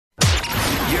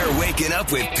You're waking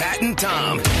up with Pat and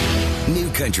Tom. New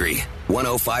Country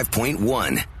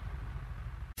 105.1.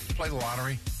 Play the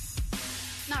lottery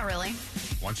Not really.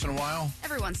 once in a while?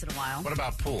 Every once in a while. What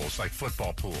about pools, like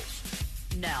football pools?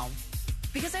 No.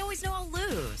 Because I always know I'll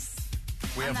lose.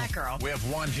 I'm that girl. We have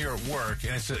one here at work,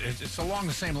 and it's along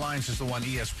the same lines as the one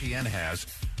ESPN has,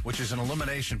 which is an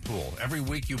elimination pool. Every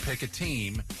week you pick a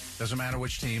team, doesn't matter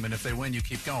which team, and if they win, you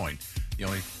keep going. The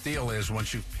only deal is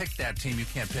once you pick that team, you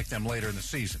can't pick them later in the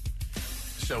season.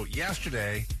 So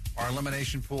yesterday, our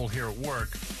elimination pool here at work,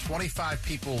 25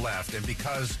 people left, and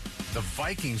because the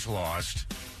Vikings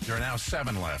lost, there are now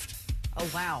 7 left. Oh,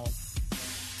 wow.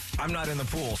 I'm not in the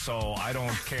pool, so I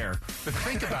don't care. But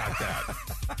think about that.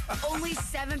 Only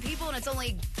 7 people, and it's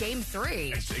only game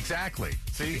 3. Exactly.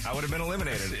 See, I would have been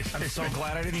eliminated. I'm so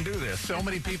glad I didn't do this. So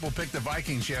many people picked the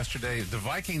Vikings yesterday. The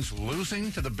Vikings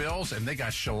losing to the Bills, and they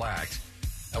got shellacked.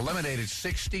 Eliminated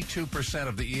 62%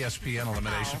 of the ESPN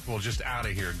elimination pool. Just out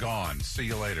of here. Gone. See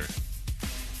you later.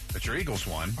 But your Eagles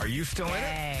won. Are you still in it?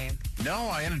 Hey. No,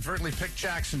 I inadvertently picked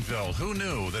Jacksonville. Who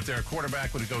knew that their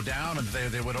quarterback would go down and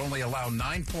they would only allow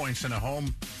 9 points in a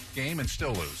home game and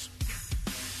still lose?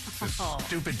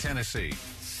 Stupid Tennessee.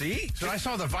 See? So I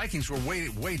saw the Vikings were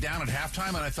way down at halftime,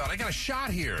 and I thought, I got a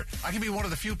shot here. I can be one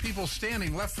of the few people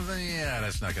standing left for the... Yeah,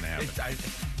 that's not going to happen.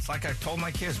 It's like I've told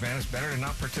my kids, man, it's better to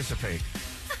not participate.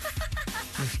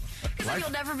 Because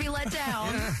you'll never be let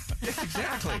down. Yeah,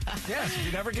 exactly. Yes, if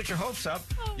you never get your hopes up,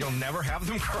 you'll never have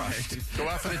them crushed. Go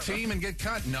out for the team and get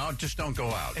cut? No, just don't go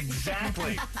out.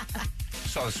 Exactly.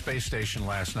 Saw the space station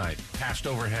last night. Passed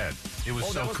overhead. It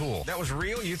was cool. That was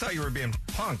real? You thought you were being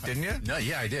punked, didn't you? No,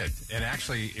 yeah, I did. And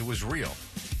actually, it was real.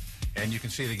 And you can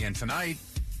see it again tonight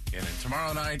and then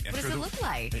tomorrow night. And What does it look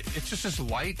like? It's just this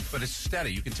light, but it's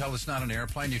steady. You can tell it's not an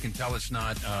airplane. You can tell it's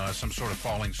not some sort of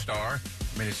falling star.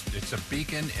 I mean, it's a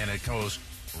beacon, and it goes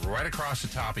right across the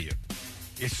top of you.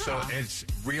 It's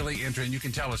really interesting. You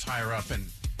can tell it's higher up in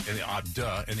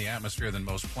the atmosphere than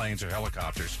most planes or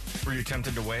helicopters. Were you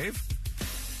tempted to wave?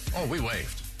 Oh, we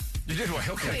waved. You did wave?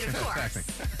 Okay. Wait, of course.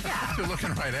 Exactly. Yeah. You're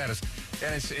looking right at us.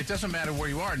 And it doesn't matter where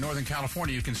you are. In Northern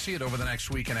California, you can see it over the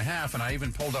next week and a half. And I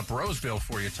even pulled up Roseville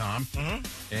for you, Tom.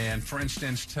 Mm-hmm. And, for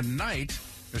instance, tonight,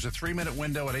 there's a 3-minute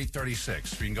window at 8:36.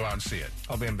 So you can go out and see it.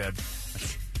 I'll be in bed.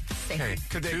 Okay.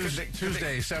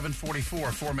 Tuesday,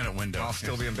 7:44, 4-minute window. I'll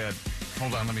still be in bed.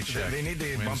 Hold on, let me check. They need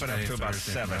to bump it up to about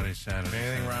 7. Friday, Saturday,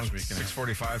 Anything around weekend.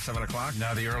 6:45, 7 o'clock?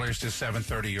 No, the earliest is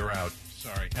 7:30. You're out.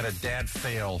 Sorry. Had a dad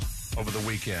fail over the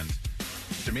weekend.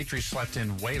 Dimitri slept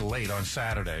in way late on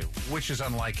Saturday, which is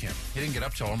unlike him. He didn't get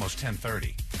up till almost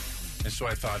 10:30. And so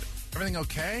I thought, everything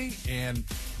okay? And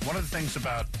one of the things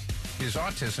about his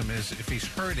autism is if he's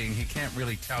hurting, he can't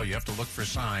really tell. You have to look for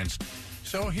signs.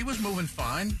 So he was moving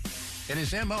fine. And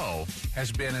his M.O.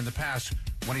 has been in the past,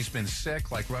 when he's been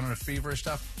sick, like running a fever and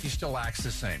stuff, he still acts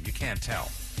the same. You can't tell.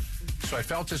 So I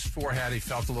felt his forehead. He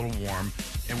felt a little warm.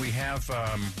 And we have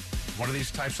one of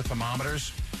these types of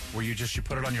thermometers where you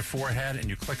put it on your forehead and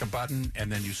you click a button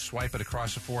and then you swipe it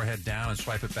across the forehead down and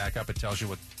swipe it back up. It tells you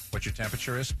what your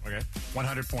temperature is. Okay.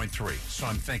 100.3. So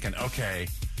I'm thinking, okay.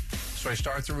 So I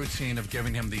start the routine of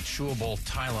giving him the chewable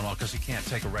Tylenol because he can't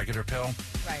take a regular pill.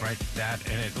 Right. That,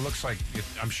 and it looks like,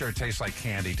 I'm sure it tastes like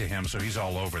candy to him, so he's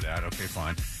all over that. Okay,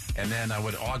 fine. And then I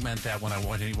would augment that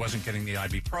when he wasn't getting the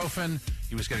ibuprofen.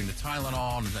 He was getting the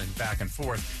Tylenol and then back and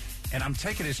forth. And I'm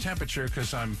taking his temperature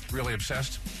because I'm really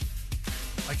obsessed.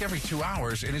 Like every 2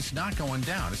 hours, and it's not going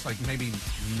down. It's like maybe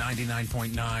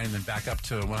 99.9, then back up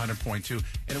to 100.2.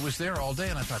 And it was there all day,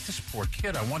 and I thought, this poor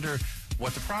kid, I wonder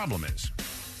what the problem is.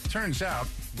 Turns out,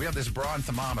 we have this Braun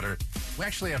thermometer. We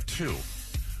actually have 2.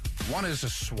 One is a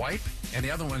swipe, and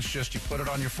the other one's just you put it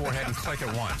on your forehead and click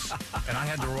it once. And I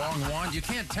had the wrong one. You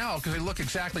can't tell because they look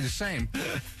exactly the same.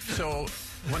 So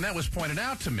when that was pointed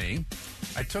out to me,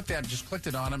 I took that and just clicked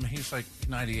it on him. He's like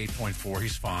 98.4.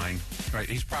 He's fine. Right?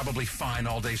 He's probably fine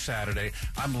all day Saturday.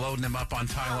 I'm loading him up on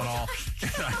Tylenol.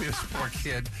 I mean, this poor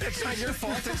kid. It's not your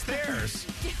fault. It's theirs.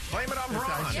 Blame it on Braun.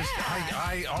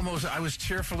 I was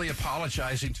tearfully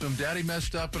apologizing to him. Daddy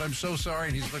messed up, and I'm so sorry.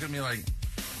 And he's looking at me like,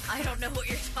 I don't know what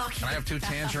you're talking can I have 2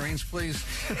 tangerines, please?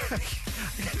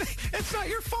 It's not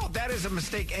your fault. That is a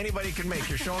mistake anybody can make.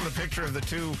 You're showing the picture of the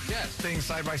 2 things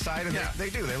side by side, and they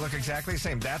do. They look exactly the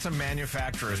same. That's a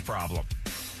manufacturer's problem.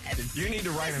 You need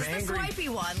to write an angry... This is the swipey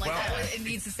one. It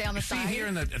needs to stay on the side. See here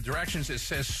in the directions it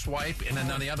says swipe, and then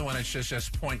on the other one it just says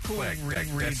point click.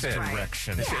 That's it.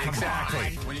 Directions. Yeah,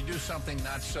 Exactly. When you do something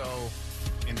not so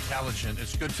intelligent,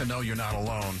 it's good to know you're not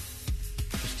alone.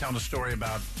 Just telling a story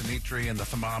about Dimitri and the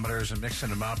thermometers and mixing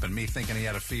them up and me thinking he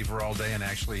had a fever all day and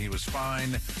actually he was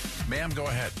fine. Ma'am, go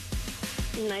ahead.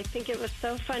 and I think it was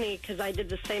so funny because I did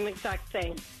the same exact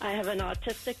thing. I have an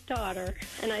autistic daughter,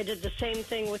 and I did the same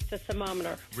thing with the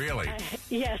thermometer. Really?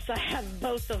 Yes, I have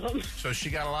both of them. So she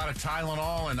got a lot of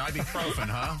Tylenol and ibuprofen,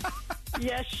 huh?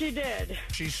 Yes, she did.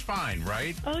 She's fine,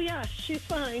 right? Oh, yeah, she's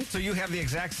fine. So you have the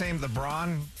exact same, the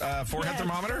Braun forehead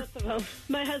thermometer? Both of them.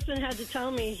 My husband had to tell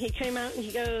me. He came out and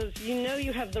he goes, you know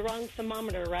you have the wrong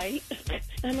thermometer, right?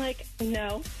 I'm like,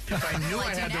 no. If I knew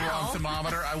I had the wrong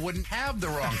thermometer, I wouldn't have the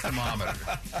wrong thermometer.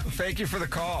 Thank you for the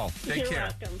call. Take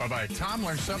care. Bye-bye. Tom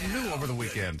learned something new over the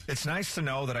weekend. It's nice to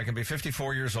know that I can be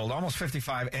 54 years old, almost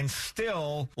 55, and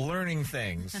still learning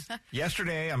things.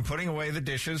 Yesterday, I'm putting away the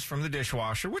dishes from the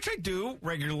dishwasher, which I do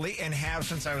regularly and have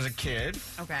since I was a kid.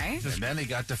 Okay. And then he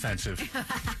got defensive.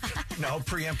 No,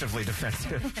 preemptively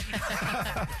defensive.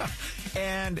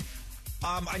 And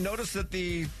I noticed that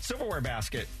the silverware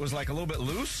basket was like a little bit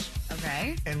loose.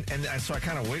 Okay. And so I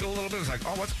kind of wiggled a little bit. It was like,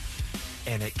 oh, what's...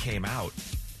 And it came out.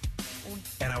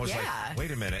 And I was like, wait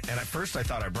a minute. And at first I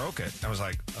thought I broke it. I was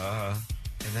like,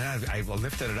 And then I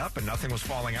lifted it up and nothing was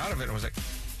falling out of it. And I was like,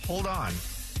 hold on.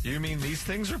 You mean these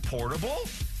things are portable?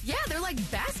 Yeah, they're like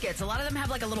baskets. A lot of them have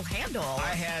like a little handle.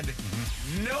 I had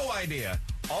no idea.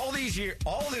 All these years,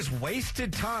 all this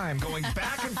wasted time going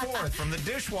back and forth from the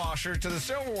dishwasher to the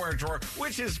silverware drawer,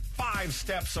 which is 5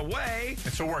 steps away.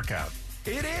 It's a workout.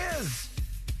 It is.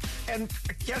 And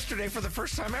yesterday, for the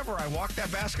first time ever, I walked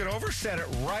that basket over, set it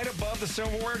right above the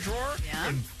silverware drawer,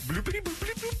 and bloopity, bloop,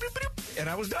 bloop, bloop, bloop, bloop, and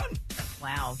I was done.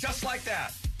 Wow. Just like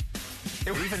that.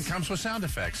 It even comes with sound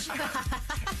effects.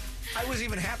 I was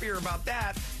even happier about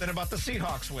that than about the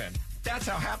Seahawks win. That's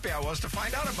how happy I was to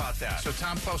find out about that. So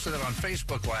Tom posted it on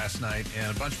Facebook last night,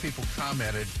 and a bunch of people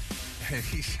commented, and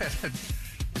he said,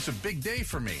 it's a big day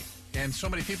for me. And so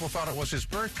many people thought it was his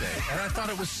birthday. And I thought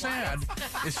it was sad.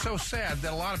 It's so sad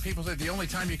that a lot of people said the only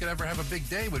time you could ever have a big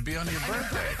day would be on your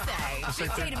birthday.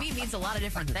 Big day to me means a lot of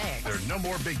different things. There are no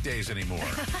more big days anymore.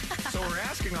 So we're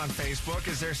asking on Facebook,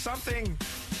 is there something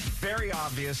very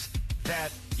obvious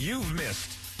that you've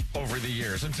missed over the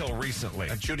years until recently?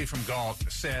 Judy from Galt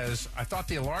says, I thought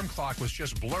the alarm clock was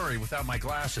just blurry without my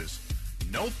glasses.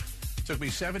 Nope. Took me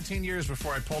 17 years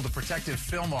before I pulled the protective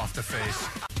film off the face.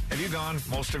 Have you gone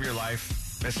most of your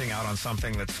life missing out on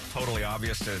something that's totally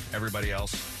obvious to everybody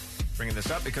else? Bringing this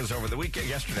up because over the weekend,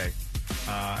 yesterday,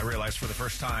 I realized for the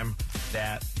first time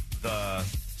that the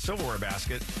silverware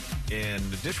basket in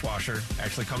the dishwasher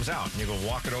actually comes out. And you go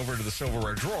walk it over to the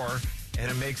silverware drawer,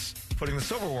 and it makes putting the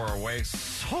silverware away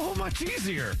so much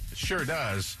easier. It sure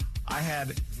does. I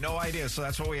had no idea, so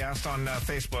that's what we asked on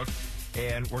Facebook.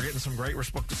 And we're getting some great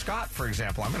response. To Scott, for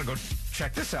example, I'm going to go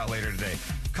check this out later today.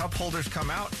 Cup holders come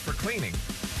out for cleaning.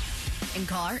 In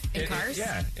cars?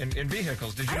 Yeah, in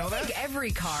vehicles. Did you know that? I don't think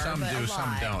every car, Some but do,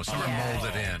 some don't. Some are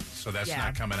molded in, so that's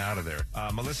not coming out of there.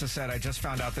 Melissa said, I just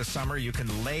found out this summer you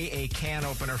can lay a can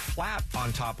opener flat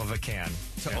on top of a can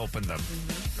to open them.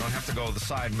 You don't have to go the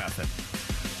side method.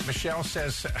 Michelle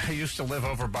says, I used to live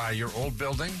over by your old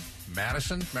building,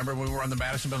 Madison. Remember when we were on the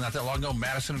Madison building not that long ago,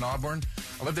 Madison and Auburn?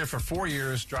 I lived there for 4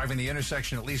 years, driving the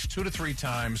intersection at least 2 to 3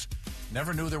 times.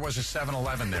 Never knew there was a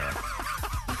 7-Eleven there.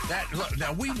 Look,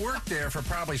 now, we worked there for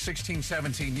probably 16,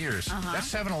 17 years. That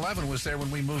 7-Eleven was there when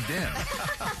we moved in.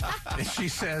 And she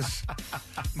says,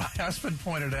 my husband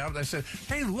pointed out, I said,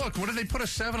 hey, look, what did they put a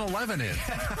 7-Eleven in?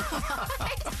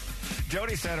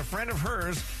 Jody said a friend of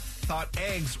hers thought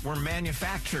eggs were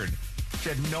manufactured. She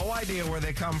had no idea where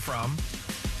they come from.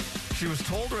 She was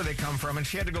told where they come from, and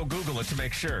she had to go Google it to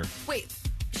make sure. Wait,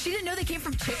 she didn't know they came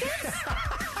from chickens?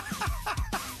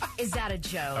 Is that a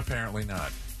joke? Apparently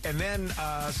not. And then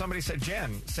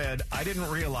Jen said, I didn't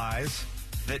realize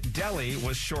that deli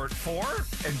was short for,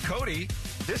 and Cody,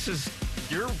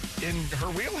 you're in her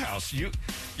wheelhouse. You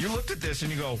looked at this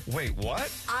and you go, wait,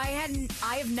 what? I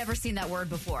have never seen that word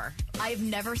before. I have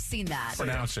never seen that.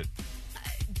 Pronounce it.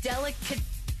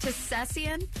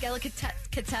 Delicatessen?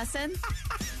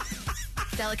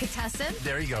 Delicatessen?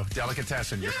 There you go.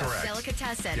 Delicatessen. You're correct.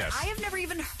 Delicatessen. Yes. I have never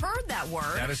even heard that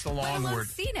word. That is the long word. I've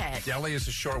seen it. Deli is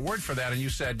a short word for that, and you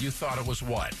said you thought it was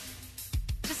what?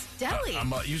 Just deli.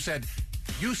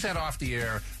 You said off the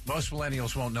air, most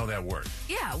millennials won't know that word.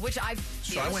 Yeah, which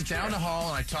So I went down the hall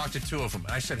and I talked to 2 of them.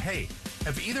 And I said, hey,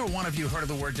 have either one of you heard of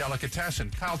the word delicatessen?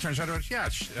 Kyle turns around and goes, yeah,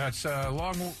 it's a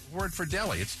long word for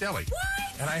deli. It's deli.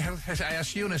 What? And I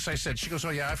asked Eunice, I said, she goes, oh,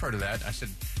 yeah, I've heard of that. I said,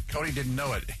 Cody didn't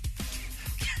know it.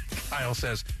 Kyle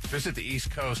says, visit the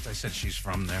East Coast. I said, she's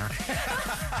from there.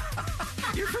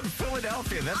 You're from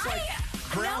Philadelphia. That's like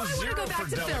ground zero for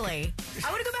Philly.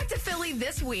 I want to go back to Philly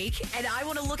this week, and I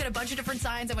want to look at a bunch of different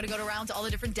signs. I want to go around to all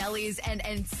the different delis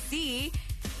and see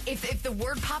if the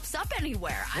word pops up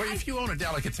anywhere. Well, if you own a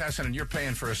delicatessen and you're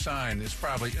paying for a sign, it's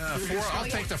probably four. I'll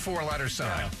take the 4-letter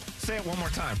sign. Yeah. Say it one more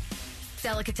time.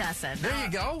 Delicatessen. There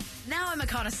you go. Now I'm a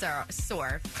connoisseur.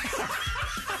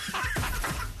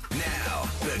 Now,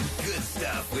 the good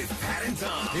stuff with Pat and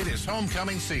Tom. It is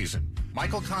homecoming season.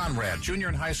 Michael Conrad, junior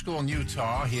in high school in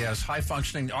Utah. He has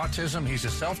high-functioning autism. He's a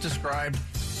self-described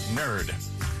nerd.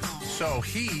 So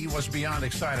he was beyond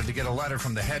excited to get a letter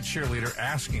from the head cheerleader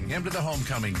asking him to the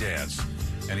homecoming dance.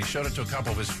 And he showed it to a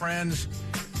couple of his friends.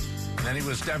 And then he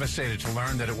was devastated to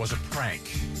learn that it was a prank.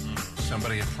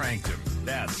 Somebody had pranked him.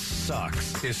 That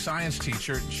sucks. His science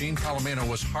teacher, Jean Palomino,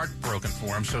 was heartbroken for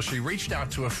him, so she reached out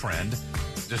to a friend,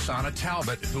 Desana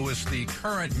Talbot, who is the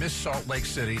current Miss Salt Lake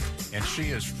City, and she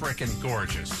is frickin'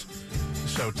 gorgeous.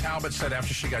 So Talbot said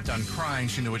after she got done crying,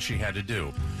 she knew what she had to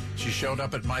do. She showed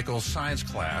up at Michael's science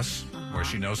class, where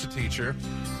she knows the teacher,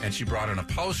 and she brought in a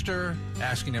poster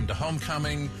asking him to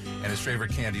homecoming and his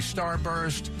favorite candy,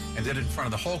 Starburst, and did it in front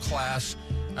of the whole class.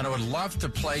 And I would love to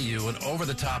play you an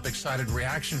over-the-top excited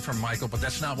reaction from Michael, but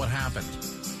that's not what happened.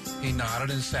 He nodded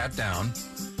and sat down.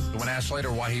 And when asked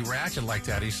later why he reacted like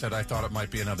that, he said, I thought it might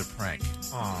be another prank.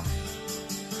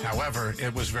 However,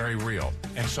 it was very real.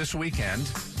 And so this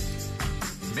weekend,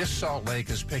 Miss Salt Lake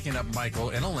is picking up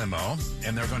Michael in a limo,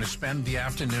 and they're going to spend the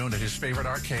afternoon at his favorite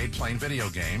arcade playing video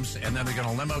games, and then they're going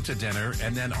to limo to dinner,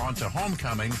 and then on to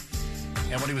homecoming.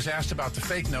 And when he was asked about the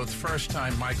fake note the first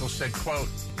time, Michael said, quote,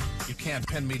 you can't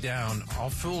pin me down. I'll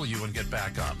fool you and get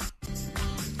back up.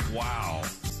 Wow.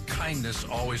 Kindness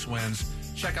always wins.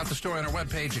 Check out the story on our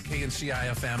webpage at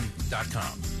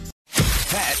kncifm.com.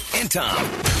 Pat and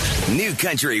Tom. New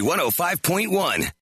Country 105.1.